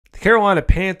Carolina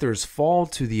Panthers fall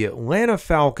to the Atlanta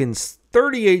Falcons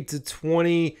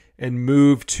 38-20 and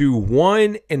move to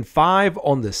 1-5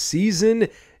 on the season.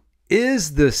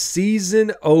 Is the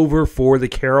season over for the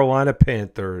Carolina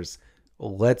Panthers?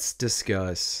 Let's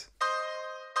discuss.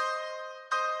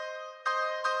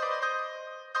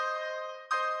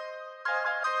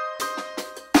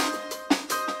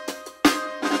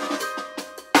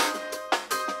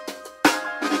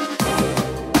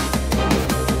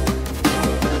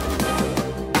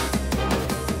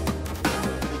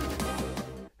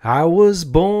 I was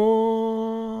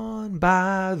born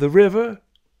by the river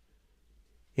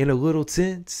in a little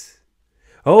tent.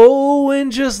 Oh,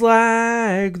 and just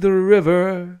like the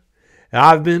river,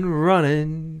 I've been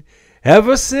running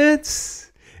ever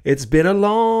since. It's been a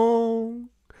long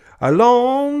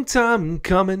time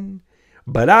coming,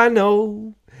 but I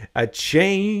know a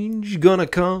change gonna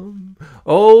come.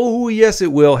 Oh, yes,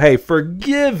 it will. Hey,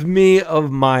 forgive me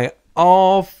of my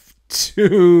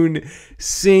off-tune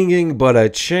singing, but a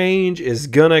change is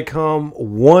gonna come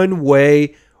one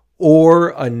way or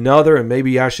another, and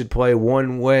maybe I should play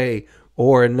One Way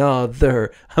or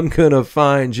Another. I'm gonna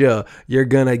find you. You're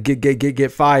gonna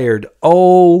get fired.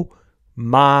 Oh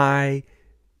my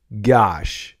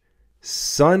gosh.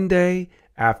 Sunday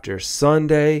after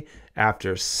Sunday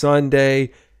after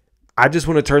Sunday, I just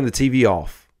want to turn the TV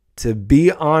off. To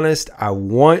be honest, I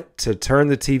want to turn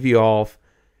the TV off.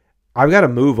 I've got to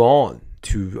move on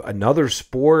to another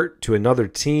sport, to another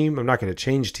team. I'm not going to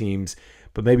change teams,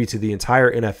 but maybe to the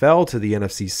entire NFL, to the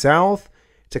NFC South,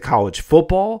 to college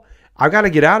football. I've got to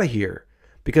get out of here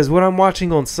because what I'm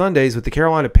watching on Sundays with the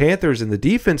Carolina Panthers and the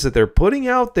defense that they're putting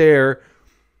out there,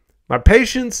 my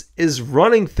patience is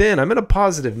running thin. I'm in a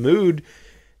positive mood.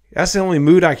 That's the only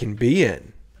mood I can be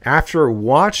in. After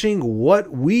watching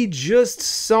what we just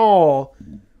saw,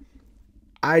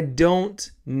 I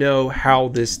don't know how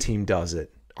this team does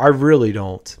it. I really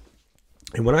don't.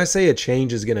 And when I say a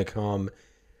change is going to come,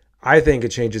 I think a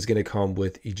change is going to come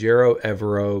with Ejiro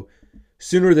Evero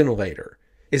sooner than later.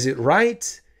 Is it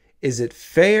right? Is it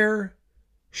fair?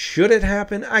 Should it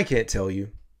happen? I can't tell you.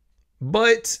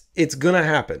 But it's going to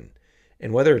happen.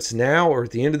 And whether it's now or at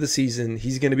the end of the season,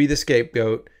 he's going to be the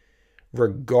scapegoat,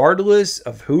 regardless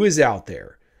of who is out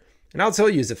there. And I'll tell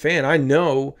you, as a fan, I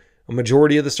know a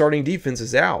majority of the starting defense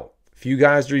is out. A few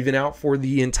guys are even out for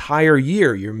the entire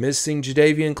year. You're missing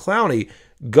Jadeveon Clowney.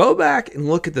 Go back and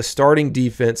look at the starting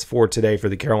defense for today for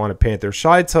the Carolina Panthers.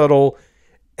 Shai Tuttle,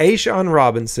 A'Shawn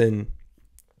Robinson,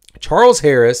 Charles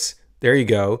Harris, there you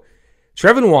go,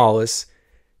 Trevin Wallace,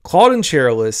 Claudin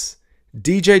Cherlis,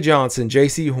 DJ Johnson,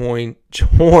 J.C. Horn,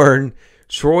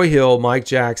 Troy Hill, Mike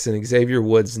Jackson, Xavier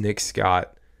Woods, Nick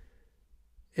Scott.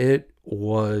 It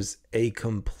was a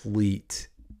complete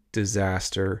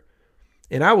disaster.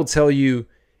 And I will tell you,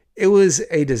 it was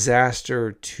a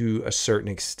disaster to a certain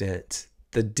extent.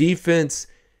 The defense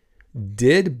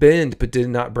did bend but did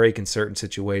not break in certain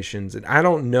situations. And I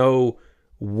don't know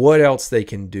what else they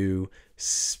can do.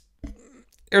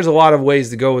 There's a lot of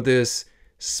ways to go with this.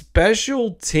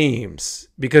 Special teams,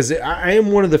 because I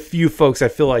am one of the few folks I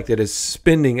feel like that is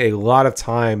spending a lot of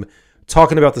time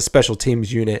talking about the special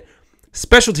teams unit.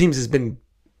 Special teams has been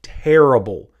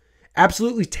terrible.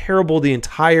 Absolutely terrible the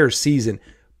entire season.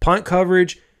 Punt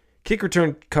coverage, kick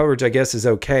return coverage, I guess, is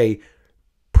okay.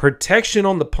 Protection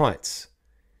on the punts,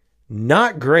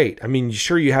 not great. I mean,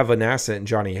 sure, you have an asset in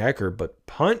Johnny Hecker, but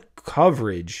punt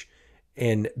coverage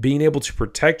and being able to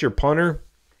protect your punter,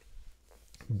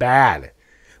 bad.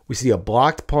 We see a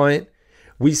blocked punt.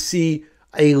 We see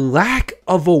a lack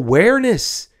of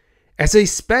awareness. As a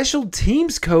special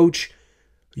teams coach,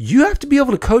 you have to be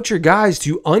able to coach your guys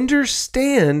to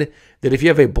understand that if you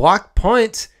have a blocked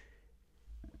punt,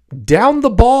 down the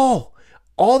ball.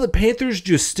 All the Panthers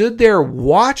just stood there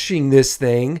watching this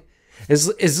thing as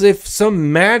if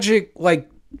some magic, like,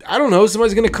 I don't know,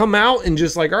 somebody's going to come out and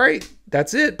just like, all right,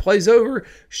 that's it, play's over.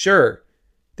 Sure,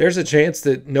 there's a chance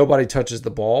that nobody touches the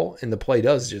ball and the play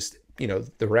does just, the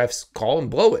refs call and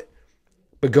blow it.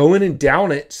 But go in and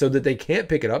down it so that they can't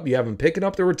pick it up. You have them picking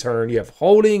up the return. You have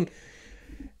holding.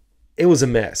 It was a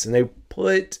mess. And they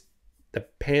put the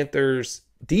Panthers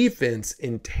defense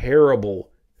in terrible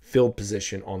field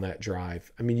position on that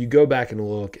drive. I mean, you go back and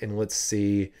look and let's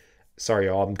see. Sorry,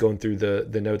 y'all. I'm going through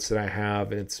the notes that I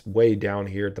have, and it's way down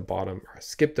here at the bottom. I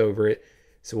skipped over it.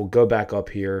 So we'll go back up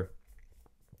here.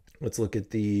 Let's look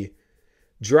at the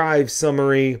drive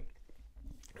summary.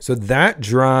 So that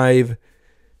drive,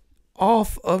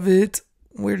 off of it,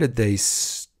 where did they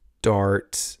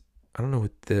start? I don't know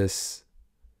what this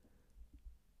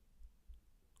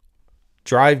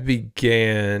drive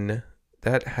began.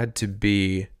 That had to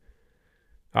be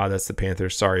Oh, that's the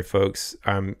Panthers. Sorry, folks.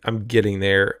 I'm getting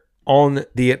there. On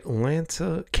the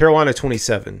Carolina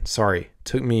 27. Sorry,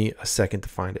 took me a second to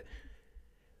find it.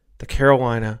 The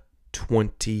Carolina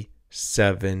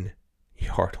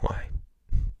 27-yard line.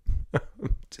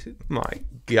 My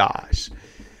gosh.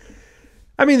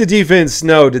 I mean, the defense,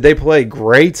 no. Did they play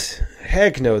great?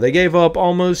 Heck no. They gave up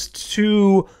almost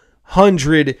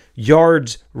 200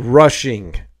 yards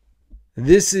rushing.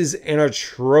 This is an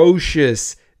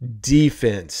atrocious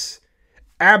defense.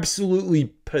 Absolutely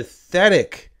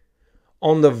pathetic.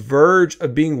 On the verge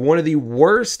of being one of the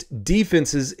worst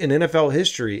defenses in NFL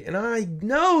history. And I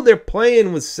know they're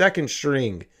playing with second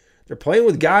string. They're playing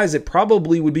with guys that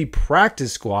probably would be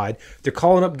practice squad. They're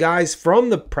calling up guys from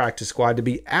the practice squad to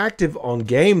be active on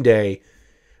game day.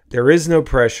 There is no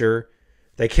pressure.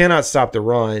 They cannot stop the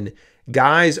run.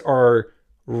 Guys are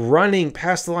running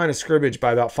past the line of scrimmage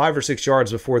by about 5 or 6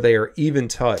 yards before they are even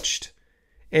touched.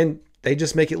 And they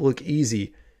just make it look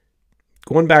easy.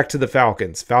 Going back to the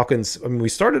Falcons. I mean, we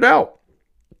started out,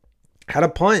 had a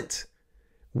punt.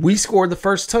 We scored the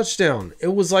first touchdown.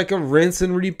 It was like a rinse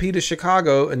and repeat of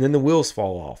Chicago, and then the wheels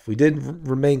fall off. We did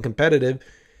remain competitive.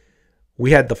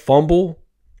 We had the fumble.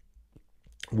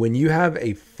 When you have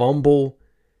a fumble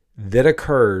that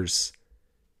occurs,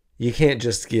 you can't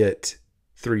just get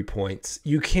 3 points.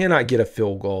 You cannot get a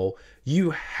field goal. You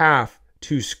have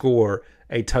to score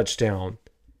a touchdown.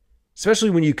 Especially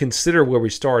when you consider where we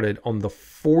started on the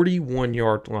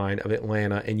 41-yard line of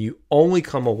Atlanta and you only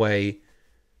come away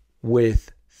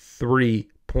with 3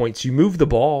 points. You move the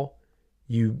ball.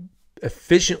 You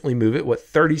efficiently move it.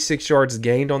 36 yards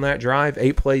gained on that drive?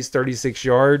 8 plays, 36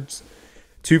 yards,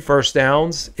 2 first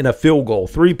downs, and a field goal.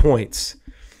 3 points.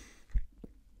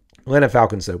 Atlanta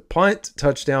Falcons, though. Punt,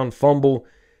 touchdown, fumble,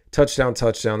 touchdown.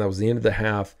 That was the end of the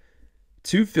half.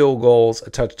 2 field goals, a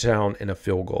touchdown, and a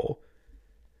field goal.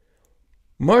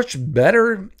 Much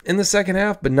better in the second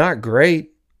half, but not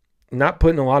great. Not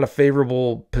put in a lot of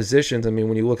favorable positions. I mean,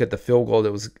 when you look at the field goal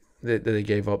that they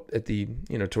gave up at the,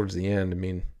 towards the end, I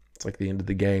mean, it's like the end of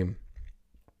the game.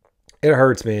 It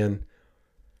hurts, man.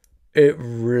 It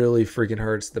really freaking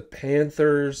hurts. The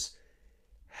Panthers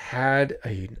had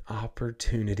an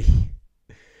opportunity.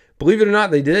 Believe it or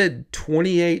not, they did.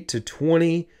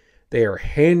 28-20. They are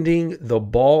handing the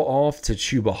ball off to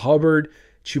Chuba Hubbard.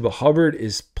 Chuba Hubbard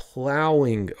is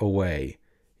plowing away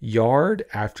yard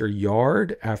after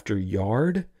yard after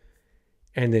yard.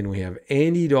 And then we have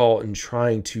Andy Dalton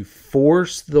trying to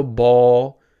force the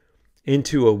ball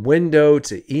into a window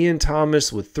to Ian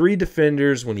Thomas with 3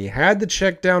 defenders when he had the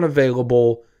check down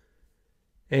available,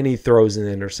 and he throws an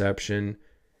interception.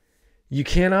 You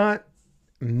cannot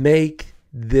make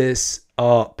this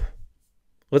up.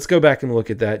 Let's go back and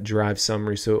look at that drive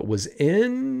summary. So it was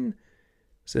in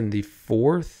the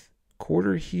fourth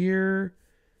quarter here.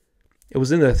 It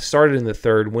was started in the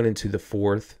third, went into the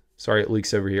fourth. Sorry, it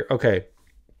leaks over here. Okay.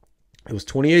 It was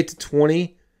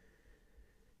 28-20.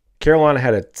 Carolina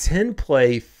had a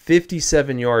 10-play,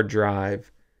 57-yard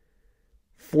drive,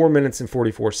 4 minutes and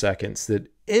 44 seconds that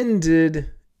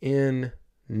ended in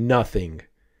nothing.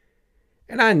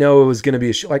 And I know it was going to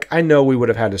be I know we would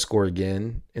have had to score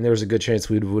again, and there was a good chance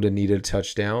we would have needed a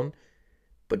touchdown.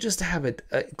 But just to have it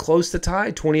close to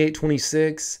tie,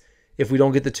 28-26, if we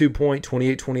don't get the 2-point,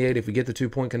 28-28, if we get the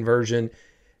 2-point conversion,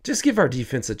 just give our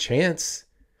defense a chance.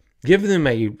 Give them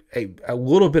a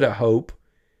little bit of hope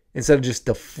instead of just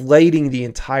deflating the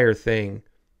entire thing.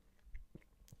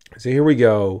 So here we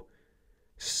go.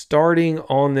 Starting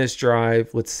on this drive,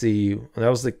 let's see. That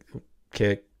was the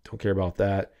kick. Don't care about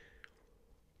that.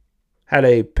 Had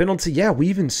a penalty. Yeah, we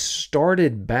even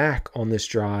started back on this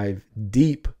drive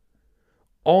deep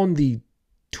on the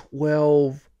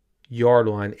 12-yard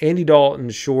line. Andy Dalton,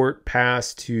 short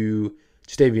pass to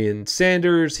Ja'Tavion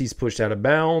Sanders. He's pushed out of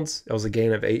bounds. That was a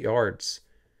gain of 8 yards.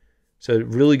 So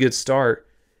really good start.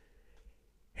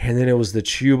 And then it was the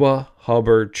Chuba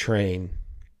Hubbard train.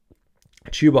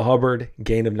 Chuba Hubbard,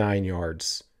 gain of 9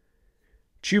 yards.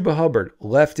 Chuba Hubbard,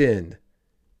 left end,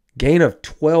 gain of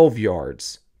 12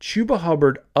 yards. Chuba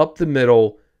Hubbard, up the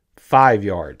middle, 5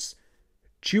 yards.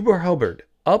 Chuba Hubbard,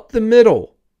 up the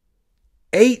middle,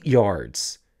 8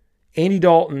 yards. Andy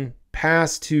Dalton,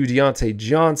 pass to Deontay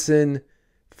Johnson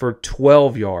for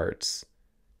 12 yards.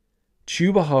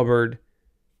 Chuba Hubbard,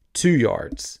 2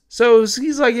 yards. So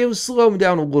it was slowing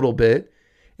down a little bit.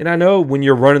 And I know when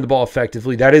you're running the ball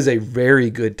effectively, that is a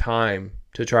very good time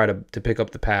to try to pick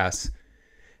up the pass.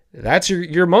 That's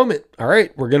your moment. All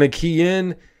right, we're going to key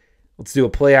in. Let's do a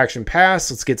play action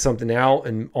pass. Let's get something out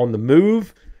and on the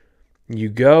move.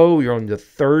 You're on the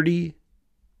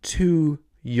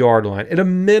 32-yard line. At a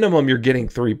minimum, you're getting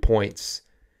 3 points.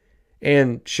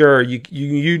 And sure,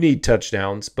 you need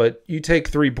touchdowns, but you take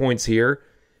 3 points here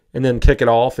and then kick it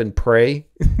off and pray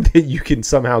that you can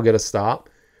somehow get a stop.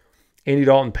 Andy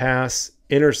Dalton pass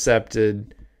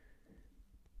intercepted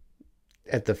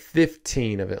at the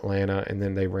 15 of Atlanta, and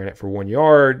then they ran it for 1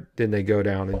 yard. Then they go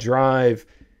down and drive.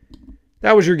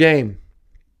 That was your game.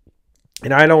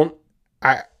 And I don't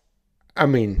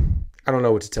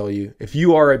know what to tell you. If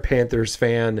you are a Panthers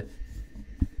fan,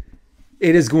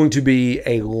 it is going to be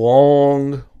a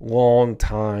long, long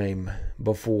time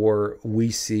before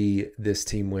we see this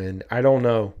team win. I don't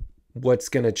know what's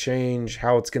going to change,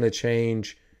 how it's going to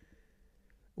change.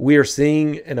 We are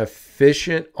seeing an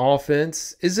efficient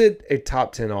offense. Is it a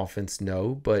top 10 offense?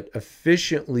 No, but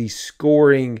efficiently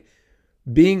scoring,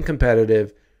 being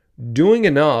competitive, doing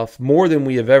enough, more than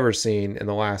we have ever seen in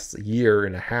the last year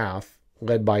and a half,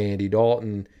 led by Andy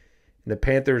Dalton. And the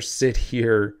Panthers sit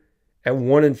here at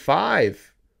 1-5.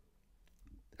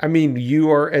 I mean,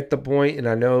 you are at the point, and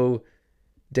I know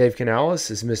Dave Canales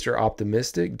is Mr.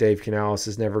 Optimistic. Dave Canales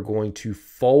is never going to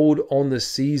fold on the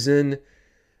season.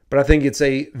 But I think it's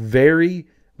a very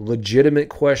legitimate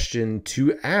question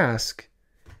to ask,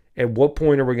 at what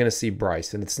point are we going to see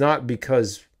Bryce? And it's not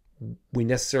because we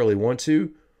necessarily want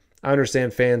to. I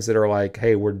understand fans that are like,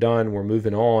 hey, we're done, we're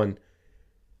moving on.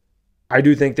 I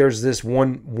do think there's this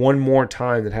one more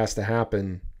time that has to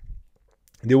happen.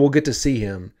 Then we'll get to see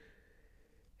him.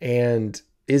 And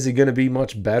is it going to be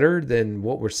much better than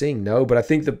what we're seeing? No, but I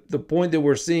think the point that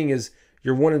we're seeing is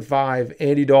you're 1-5.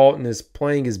 Andy Dalton is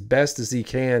playing as best as he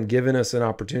can, giving us an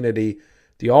opportunity.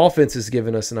 The offense is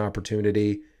giving us an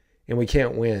opportunity, and we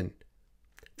can't win.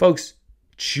 Folks,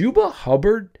 Chuba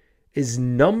Hubbard is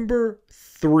number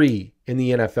 3 in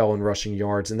the NFL in rushing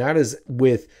yards, and that is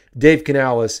with Dave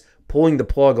Canales pulling the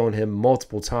plug on him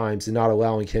multiple times and not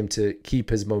allowing him to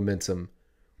keep his momentum.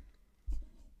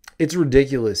 It's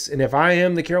ridiculous. And if I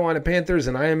am the Carolina Panthers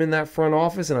and I am in that front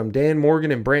office and I'm Dan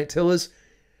Morgan and Brant Tillis,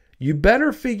 you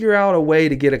better figure out a way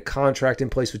to get a contract in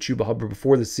place with Chuba Hubbard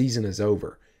before the season is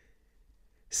over.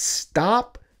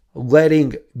 Stop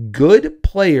letting good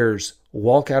players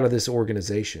walk out of this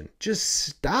organization. Just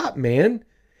stop, man.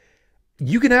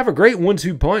 You can have a great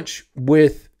 1-2 punch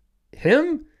with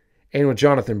him and with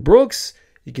Jonathan Brooks.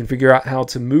 You can figure out how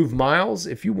to move Miles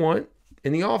if you want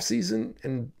in the offseason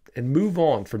and move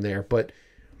on from there. But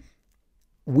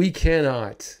we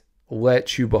cannot let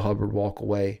Chuba Hubbard walk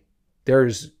away.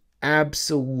 There's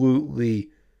absolutely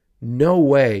no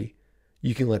way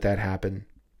you can let that happen.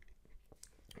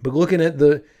 But looking at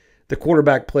the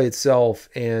quarterback play itself,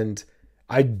 and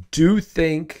I do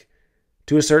think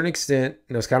to a certain extent,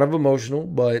 and it's kind of emotional,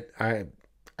 but I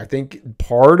think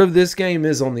part of this game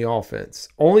is on the offense.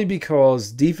 Only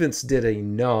because defense did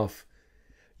enough.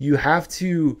 You have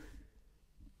to...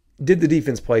 Did the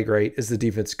defense play great? Is the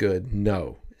defense good?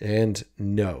 No. And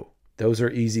no. Those are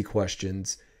easy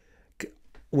questions.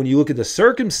 When you look at the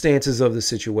circumstances of the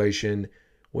situation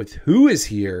with who is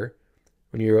here,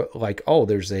 when you're like, oh,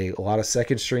 there's a lot of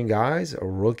second-string guys, a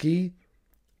rookie,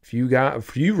 a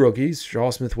few rookies,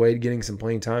 Shaw Smith-Wade getting some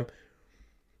playing time,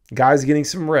 guys getting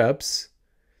some reps,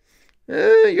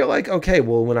 you're like, okay,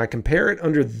 well, when I compare it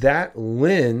under that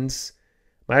lens,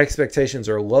 my expectations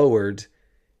are lowered,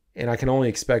 and I can only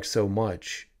expect so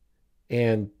much.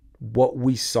 And what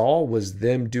we saw was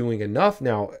them doing enough.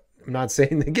 Now, I'm not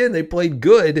saying, again, they played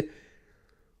good,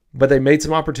 but they made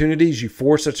some opportunities. You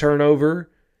force a turnover,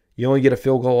 you only get a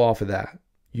field goal off of that.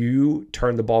 You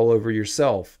turn the ball over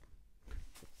yourself.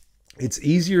 It's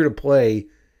easier to play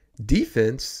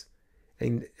defense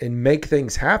and make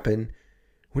things happen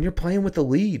when you're playing with the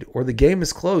lead or the game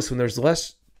is close, when there's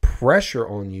less pressure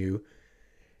on you.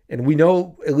 And we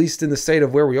know, at least in the state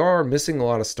of where we are, missing a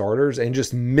lot of starters and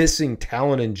just missing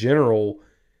talent in general,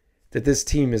 that this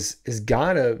team is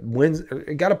got to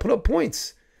win, got to put up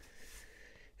points.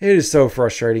 It is so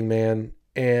frustrating, man.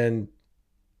 And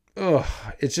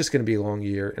it's just going to be a long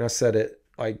year. And I said it,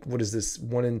 like, what is this,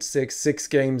 1-6, 6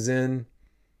 games in,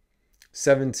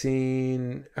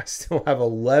 17. I still have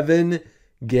 11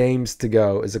 games to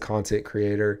go as a content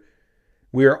creator.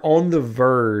 We are on the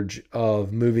verge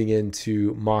of moving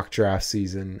into mock draft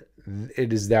season.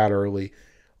 It is that early.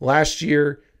 Last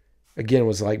year, again,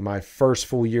 was like my first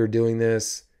full year doing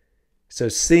this. So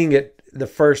seeing it the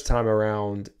first time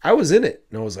around, I was in it.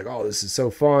 And I was like, oh, this is so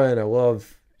fun. I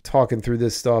love talking through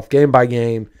this stuff game by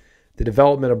game. The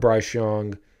development of Bryce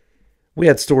Young. We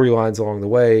had storylines along the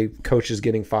way. Coaches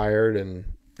getting fired and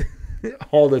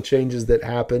all the changes that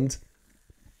happened.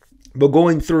 But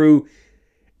going through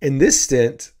in this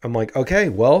stint, I'm like, okay,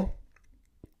 well,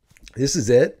 this is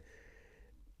it.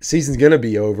 season's going to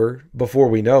be over before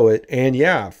we know it. And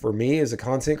yeah, for me as a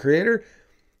content creator,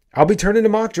 I'll be turning to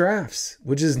mock drafts,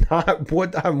 which is not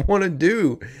what I want to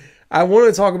do. I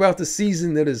want to talk about the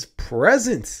season that is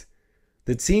present,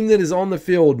 the team that is on the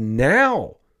field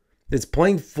now, that's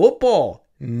playing football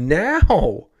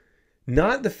now,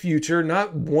 not the future,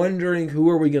 not wondering who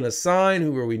are we going to sign,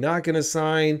 who are we not going to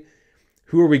sign,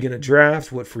 who are we going to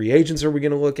draft, what free agents are we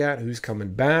going to look at, who's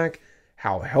coming back,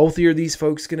 how healthy are these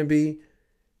folks going to be.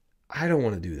 I don't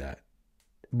want to do that.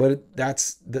 But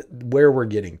that's where we're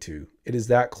getting to. It is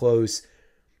that close.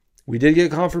 We did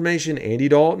get confirmation Andy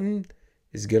Dalton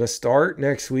is going to start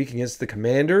next week against the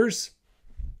Commanders.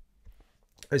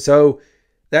 So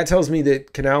that tells me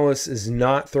that Canales is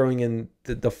not throwing in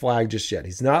the flag just yet.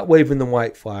 He's not waving the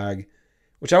white flag,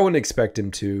 which I wouldn't expect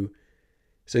him to.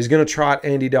 So he's going to trot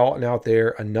Andy Dalton out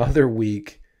there another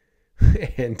week.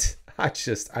 And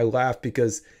I laugh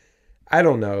because I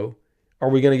don't know. Are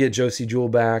we going to get Josie Jewell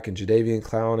back and Jadeveon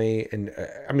Clowney? And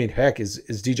I mean, heck, is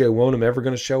DJ Wonham ever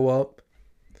going to show up?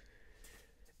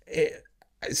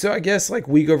 So I guess like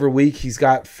week over week, he's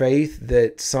got faith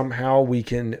that somehow we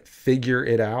can figure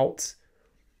it out.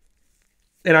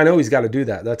 And I know he's got to do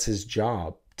that. That's his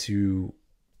job, to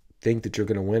think that you're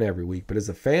going to win every week. But as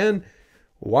a fan,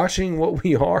 watching what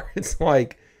we are, it's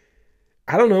like,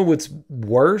 I don't know what's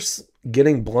worse,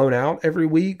 getting blown out every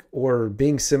week or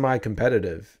being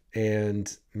semi-competitive.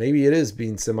 And maybe it is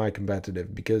being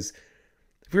semi-competitive, because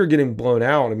if we were getting blown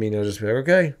out, I mean, I'll just be like,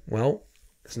 okay, well,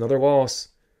 it's another loss.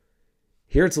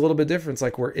 Here it's a little bit different. It's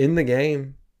like we're in the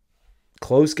game,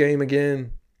 close game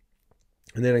again,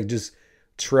 and then it just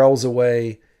trails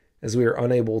away as we are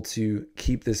unable to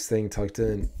keep this thing tucked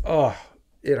in. Oh,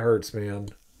 it hurts, man.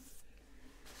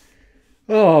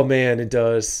 Oh, man, it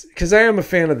does. Because I am a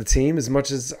fan of the team as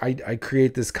much as I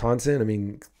create this content. I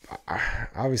mean,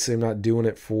 obviously I'm not doing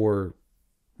it for,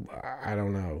 I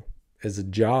don't know, as a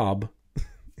job.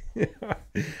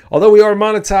 Although we are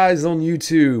monetized on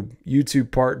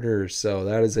YouTube partners. So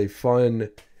that is a fun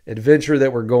adventure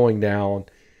that we're going down.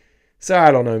 So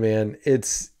I don't know, man.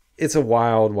 It's a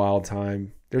wild, wild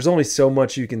time. There's only so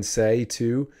much you can say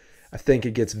too. I think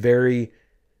it gets very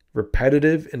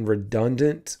repetitive and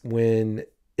redundant when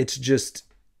it's just,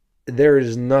 there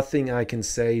is nothing I can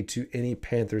say to any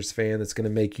Panthers fan that's going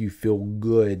to make you feel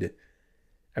good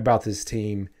about this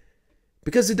team,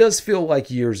 because it does feel like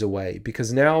years away.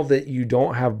 Because now that you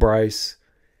don't have Bryce,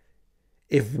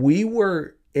 if we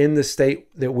were in the state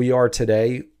that we are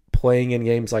today, playing in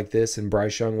games like this, and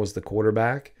Bryce Young was the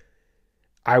quarterback,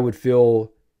 I would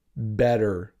feel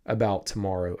better about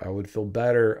tomorrow. I would feel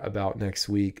better about next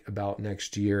week, about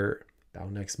next year,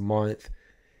 about next month.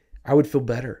 I would feel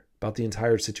better about the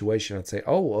entire situation. I'd say,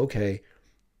 oh, okay,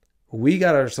 we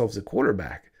got ourselves a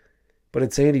quarterback, but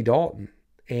it's Andy Dalton.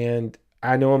 And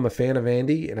I know I'm a fan of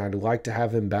Andy, and I'd like to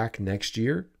have him back next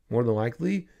year, more than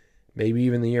likely, maybe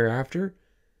even the year after.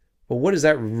 But what does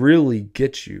that really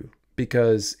get you?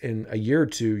 Because in a year or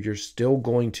two, you're still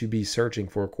going to be searching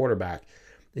for a quarterback,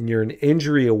 and you're an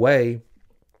injury away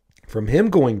from him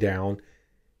going down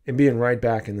and being right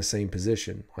back in the same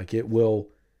position. Like, it will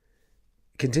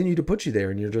continue to put you there,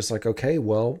 and you're just like, okay,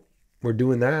 well, we're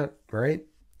doing that, right?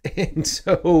 And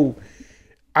so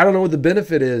I don't know what the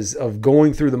benefit is of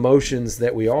going through the motions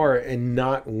that we are and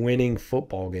not winning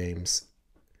football games.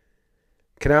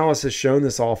 Canales has shown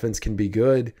this offense can be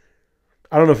good.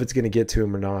 I don't know if it's going to get to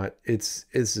him or not. It's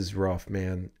just rough,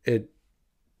 man.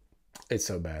 It's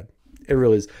so bad. It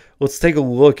really is. Let's take a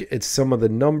look at some of the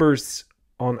numbers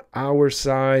on our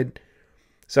side.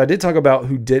 So I did talk about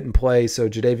who didn't play. So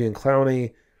Jadeveon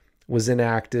Clowney was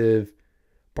inactive.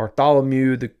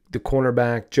 Bartholomew, the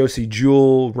cornerback. Josie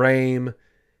Jewell, Rame,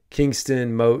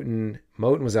 Kingston, Moten.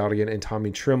 Moten was out again. And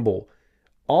Tommy Trimble.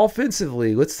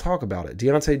 Offensively, let's talk about it.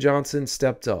 Deontay Johnson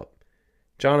stepped up.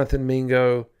 Jonathan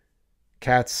Mingo,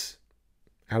 cat's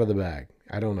out of the bag.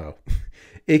 I don't know.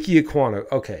 Icky Ekwonu.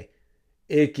 Okay.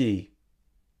 Icky's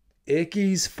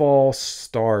false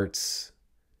starts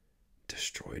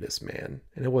destroyed us, man.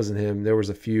 And it wasn't him. There was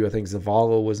a few. I think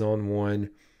Zavala was on one.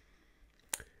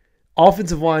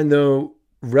 Offensive line, though,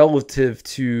 relative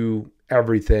to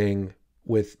everything,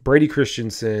 with Brady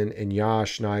Christensen and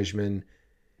Josh Nijman,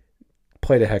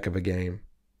 played a heck of a game.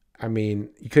 I mean,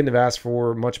 you couldn't have asked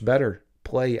for much better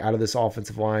play out of this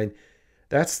offensive line.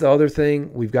 That's the other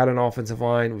thing. We've got an offensive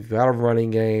line. We've got a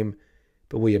running game,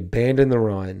 but we abandon the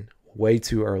run way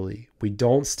too early. We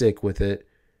don't stick with it.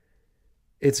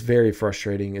 It's very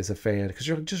frustrating as a fan, because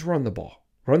you're like, just run the ball.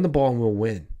 Run the ball and we'll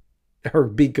win. Or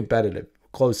be competitive.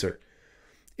 Closer.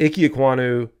 Icky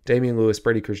Ekwonu, Damian Lewis,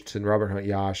 Brady Christensen, Robert Hunt,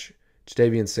 Yash,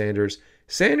 Jadavian Sanders.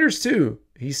 Sanders, too.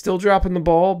 He's still dropping the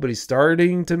ball, but he's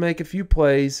starting to make a few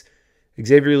plays.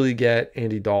 Xavier Legette,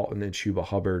 Andy Dalton, and Chuba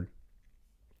Hubbard.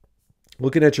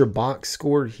 Looking at your box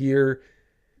score here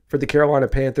for the Carolina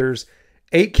Panthers,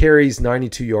 8 carries,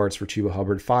 92 yards for Chuba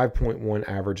Hubbard, 5.1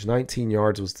 average, 19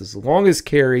 yards was the longest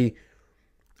carry.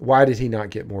 Why did he not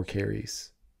get more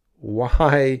carries?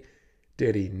 Why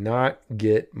did he not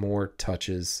get more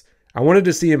touches? I wanted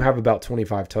to see him have about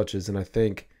 25 touches, and I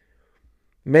think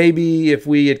maybe if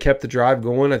we had kept the drive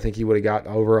going, I think he would have got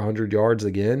over 100 yards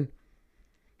again,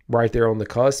 right there on the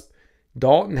cusp.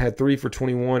 Dalton had 3 for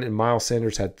 21, and Miles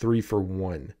Sanders had 3 for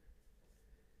 1.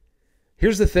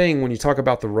 Here's the thing, when you talk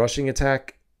about the rushing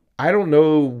attack, I don't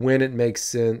know when it makes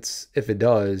sense, if it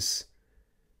does,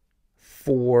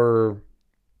 for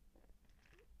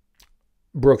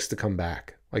Brooks to come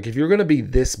back. Like, if you're going to be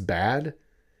this bad,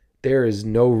 there is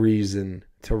no reason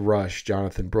to rush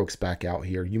Jonathan Brooks back out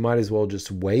here. You might as well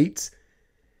just wait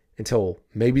until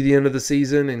maybe the end of the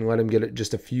season and let him get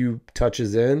just a few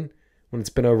touches in when it's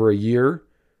been over a year.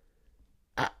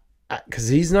 Because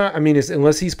he's not, I mean,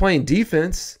 unless he's playing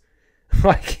defense,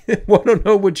 like, I don't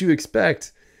know what you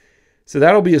expect. So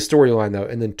that'll be a storyline, though.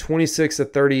 And then 26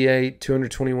 of 38,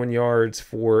 221 yards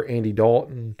for Andy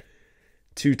Dalton,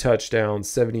 2 touchdowns,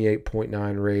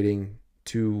 78.9 rating,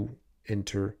 2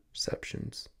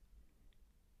 interceptions.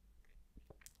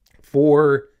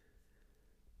 For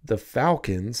the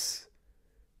Falcons,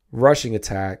 rushing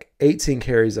attack, 18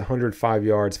 carries, 105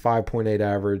 yards, 5.8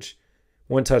 average,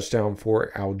 1 touchdown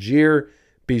for Algier.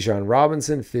 Bijan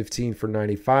Robinson, 15 for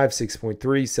 95,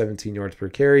 6.3, 17 yards per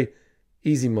carry.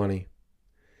 Easy money.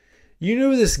 You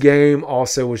knew this game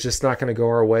also was just not going to go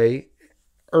our way.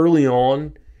 Early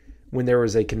on, when there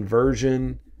was a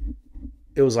conversion,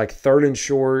 it was like 3rd and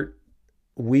short.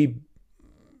 We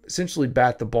essentially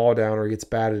bat the ball down, or it gets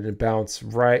batted and it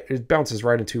bounces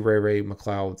right into Ray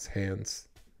McLeod's hands.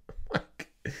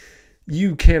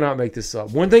 You cannot make this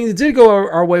up. One thing that did go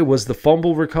our way was the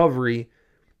fumble recovery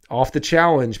off the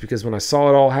challenge, because when I saw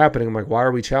it all happening, I'm like, why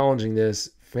are we challenging this?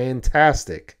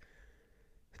 Fantastic.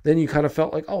 Then you kind of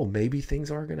felt like, oh, maybe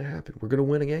things are going to happen. We're going to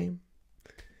win a game.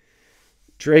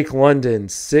 Drake London,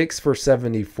 6 for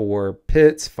 74.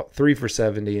 Pitts, 3 for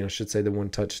 70. And I should say the 1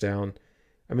 touchdown.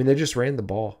 I mean, they just ran the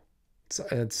ball.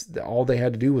 It's all they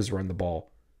had to do was run the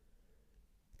ball.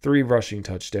 3 rushing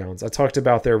touchdowns. I talked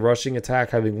about their rushing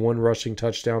attack having 1 rushing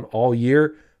touchdown all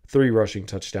year. 3 rushing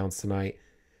touchdowns tonight.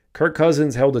 Kirk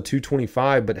Cousins held a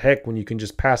 225, but heck, when you can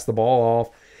just pass the ball off,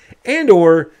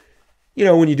 or,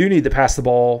 when you do need to pass the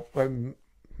ball, I'm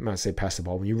not going to say pass the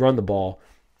ball, when you run the ball,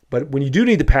 but when you do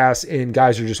need to pass and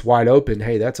guys are just wide open,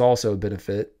 hey, that's also a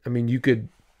benefit. I mean, you could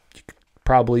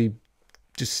probably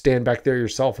just stand back there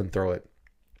yourself and throw it.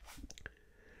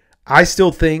 I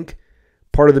still think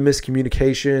part of the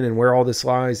miscommunication and where all this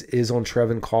lies is on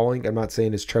Trevin calling. I'm not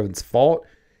saying it's Trevin's fault.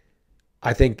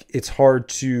 I think it's hard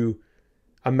to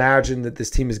imagine that this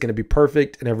team is going to be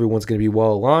perfect and everyone's going to be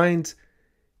well aligned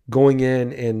going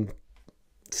in and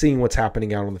seeing what's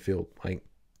happening out on the field. Like,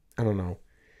 I don't know.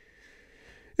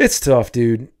 It's tough,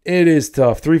 dude. It is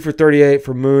tough. 3 for 38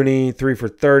 for Mooney, 3 for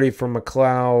 30 for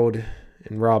McLeod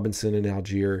and Robinson and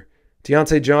Algier.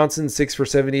 Deontay Johnson, 6 for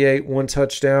 78, 1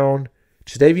 touchdown.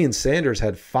 Jadavian Sanders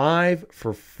had 5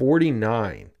 for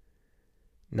 49.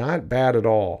 Not bad at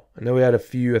all. I know he had a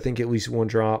few, I think at least 1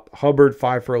 drop. Hubbard,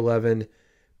 5 for 11.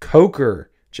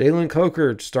 Jalen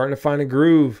Coker, starting to find a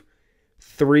groove.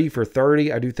 3 for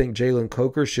 30. I do think Jalen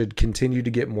Coker should continue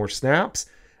to get more snaps.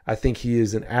 I think he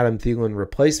is an Adam Thielen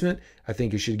replacement. I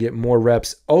think he should get more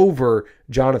reps over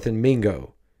Jonathan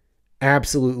Mingo.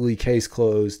 Absolutely case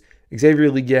closed.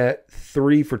 Xavier Legette,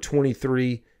 3 for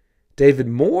 23. David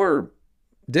Moore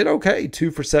did okay, 2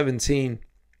 for 17.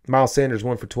 Miles Sanders,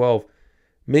 1 for 12.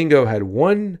 Mingo had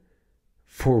 1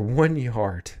 for 1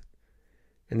 yard.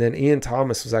 And then Ian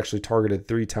Thomas was actually targeted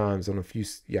 3 times on a few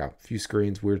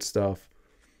screens, weird stuff.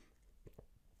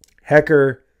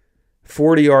 Hecker,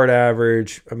 40-yard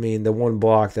average. I mean, the 1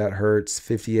 block, that hurts.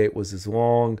 58 was his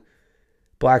long.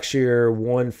 Blackshear,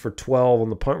 1 for 12 on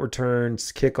the punt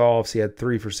returns. Kickoffs, he had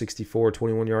 3 for 64,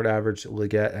 21-yard average.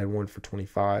 Legette had 1 for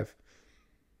 25.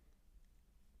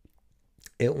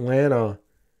 Atlanta.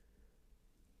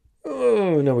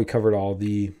 Oh, no, we covered all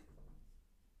the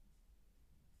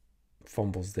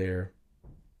fumbles there.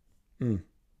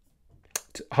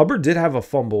 Hubbard did have a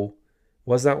fumble.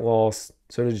 Was not lost.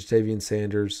 So did Jatavian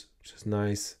Sanders, which is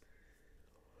nice.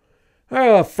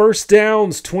 First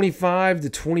downs,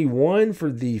 25-21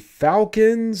 for the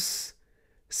Falcons.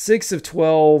 6 of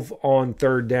 12 on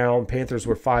 3rd down. Panthers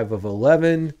were 5 of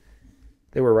 11.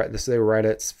 They were right. They were right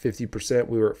at 50%.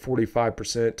 We were at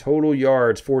 45%. Total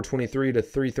yards 423 to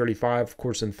 335. Of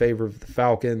course, in favor of the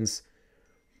Falcons.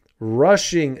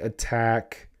 Rushing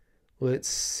attack. Let's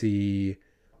see.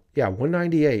 Yeah,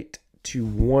 198 to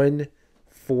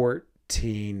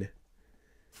 114.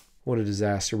 What a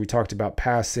disaster. We talked about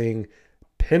passing.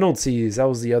 Penalties. That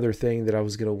was the other thing that I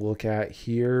was going to look at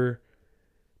here.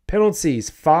 Penalties.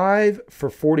 5 for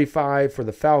 45 for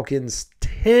the Falcons.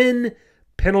 10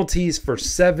 penalties for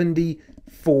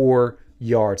 74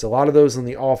 yards. A lot of those on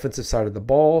the offensive side of the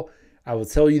ball. I will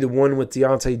tell you the one with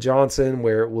Deontay Johnson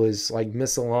where it was like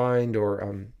misaligned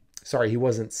or, he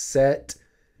wasn't set.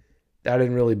 I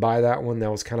didn't really buy that one.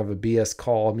 That was kind of a BS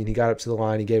call. I mean, he got up to the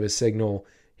line. He gave a signal.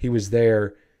 He was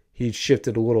there. He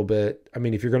shifted a little bit. I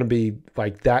mean, if you're going to be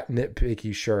like that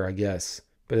nitpicky, sure, I guess.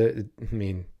 But, it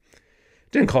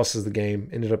didn't cost us the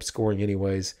game. Ended up scoring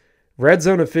anyways. Red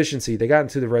zone efficiency. They got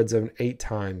into the red zone 8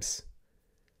 times.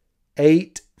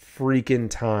 8 freaking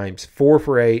times. 4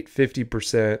 for 8,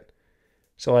 50%.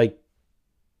 So, like,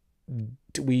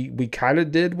 we kind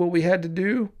of did what we had to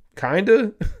do. Kind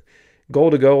of.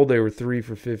 Goal to goal, they were 3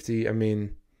 for 50. I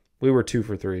mean, we were 2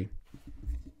 for 3.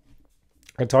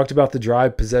 I talked about the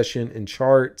drive, possession, and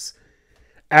charts.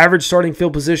 Average starting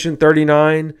field position,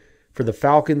 39 for the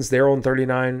Falcons. They're on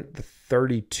 39. The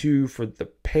 32 for the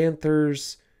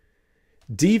Panthers.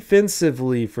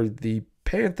 Defensively for the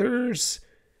Panthers,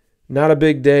 not a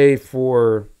big day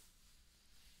for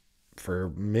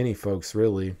many folks,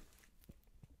 really.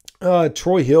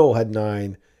 Troy Hill had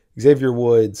 9. Xavier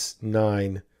Woods,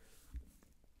 9.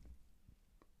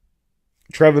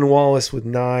 Trevin Wallace with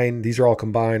 9. These are all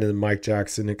combined. And then Mike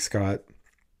Jackson, Nick Scott,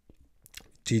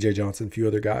 TJ Johnson, a few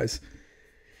other guys.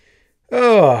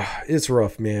 Oh, it's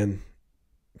rough, man.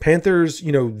 Panthers,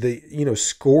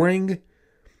 scoring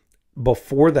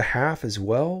before the half as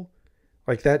well.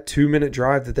 Like that 2-minute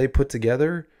drive that they put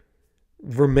together,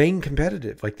 remain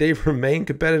competitive. Like they remain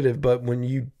competitive, but when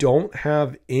you don't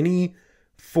have any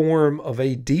form of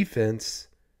a defense,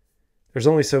 there's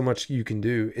only so much you can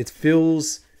do. It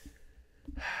feels,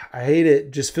 I hate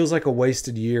it, just feels like a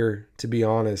wasted year, to be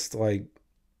honest. Like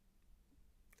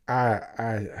I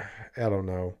don't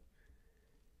know.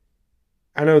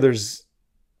 I know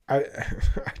I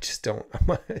just don't.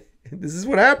 This is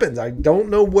what happens. I don't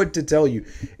know what to tell you.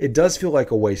 It does feel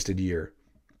like a wasted year.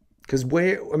 Because,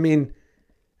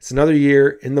 it's another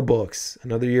year in the books.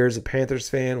 Another year as a Panthers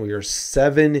fan. We are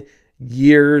 7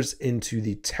 years into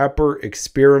the Tepper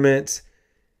experiment.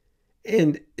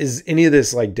 And is any of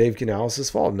this like Dave Canales'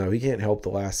 fault? No, he can't help the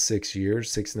last 6 years,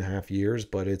 6.5 years.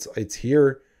 But it's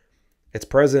here. It's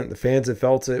present. The fans have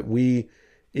felt it. We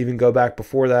even go back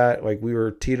before that. Like we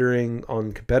were teetering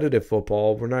on competitive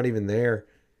football. We're not even there.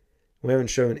 We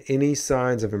haven't shown any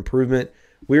signs of improvement.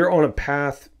 We're on a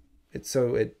path.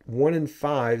 So at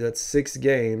 1-5, that's 6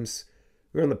 games.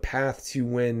 We're on the path to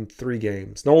win 3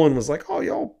 games. Nolan was like, "Oh,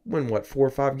 y'all win 4 or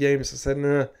 5 games?" I said,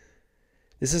 "Nah.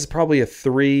 This is probably a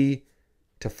 3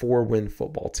 to 4 win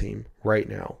football team right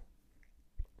now."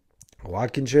 A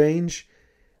lot can change,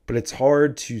 but it's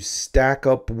hard to stack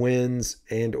up wins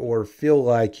and or feel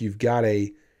like you've got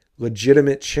a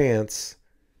legitimate chance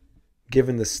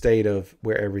given the state of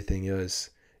where everything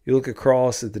is. You look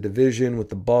across at the division with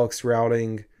the Bucs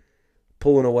routing,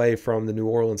 pulling away from the New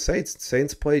Orleans Saints.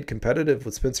 Saints played competitive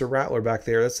with Spencer Rattler back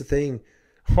there. That's the thing.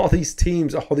 All these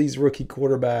teams, all these rookie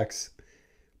quarterbacks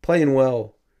playing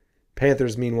well.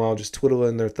 Panthers, meanwhile, just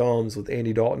twiddling their thumbs with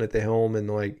Andy Dalton at the helm.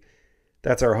 And,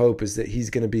 that's our hope, is that he's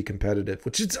going to be competitive.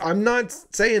 Which I'm not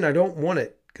saying I don't want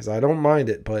it, because I don't mind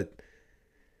it. But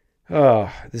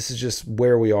this is just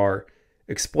where we are.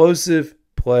 Explosive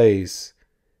plays.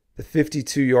 The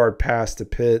 52-yard pass to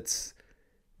Pitts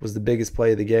was the biggest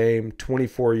play of the game.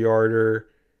 24-yarder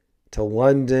to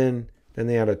London. Then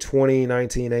they had a 20,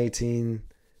 19, 18,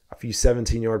 a few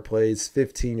 17-yard plays,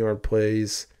 15-yard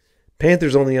plays.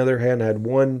 Panthers, on the other hand, had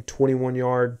one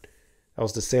 21-yard. That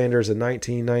was to Sanders, a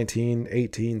 19, 19,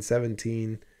 18,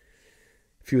 17.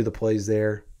 A few of the plays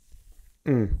there.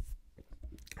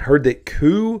 Heard that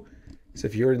Koo. So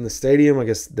if you're in the stadium, I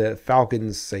guess the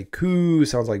Falcons say "coo,"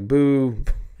 sounds like "boo,"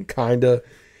 kinda.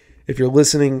 If you're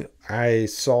listening, I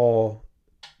saw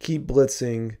Keep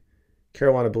Blitzing,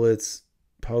 Carolina Blitz,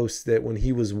 post that when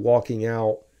he was walking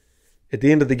out at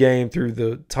the end of the game through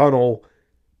the tunnel,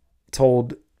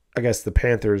 told, I guess, the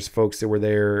Panthers folks that were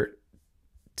there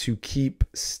to keep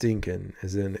stinking,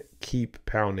 as in keep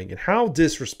pounding. And how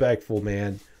disrespectful,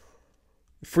 man.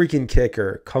 Freaking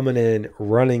kicker coming in,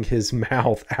 running his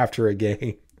mouth after a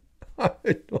game.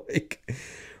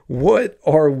 What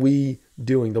are we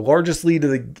doing? The largest lead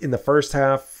in the first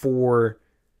half for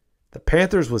The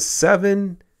Panthers was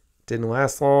 7. Didn't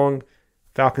last long.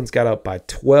 Falcons got up by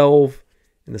 12.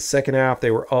 In the second half,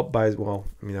 they were up by, well,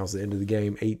 I mean, that was the end of the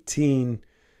game, 18.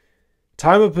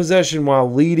 Time of possession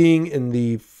while leading in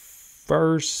the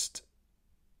first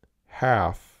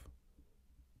half.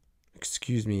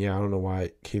 Excuse me, yeah, I don't know why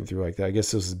it came through like that. I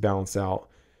guess this is balanced out.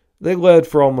 They led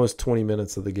for almost 20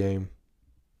 minutes of the game.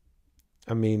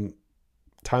 I mean,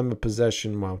 time of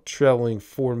possession while trailing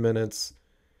 4 minutes.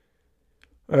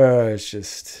 It's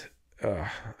just, I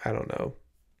don't know.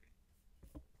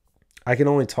 I can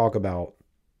only talk about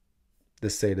the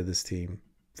state of this team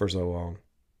for so long.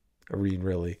 I mean,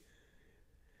 really.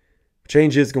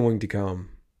 Change is going to come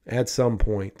at some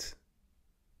point.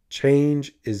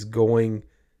 Change is going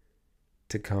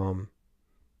to come.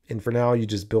 And for now, you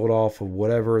just build off of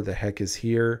whatever the heck is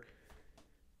here.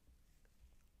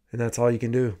 And that's all you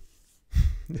can do.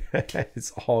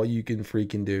 It's all you can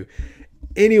freaking do.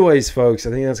 Anyways, folks,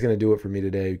 I think that's going to do it for me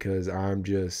today because I'm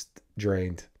just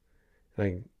drained.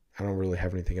 I don't really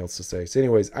have anything else to say. So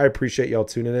anyways, I appreciate y'all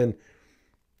tuning in.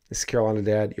 This is Carolina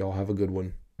Dad. Y'all have a good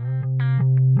one.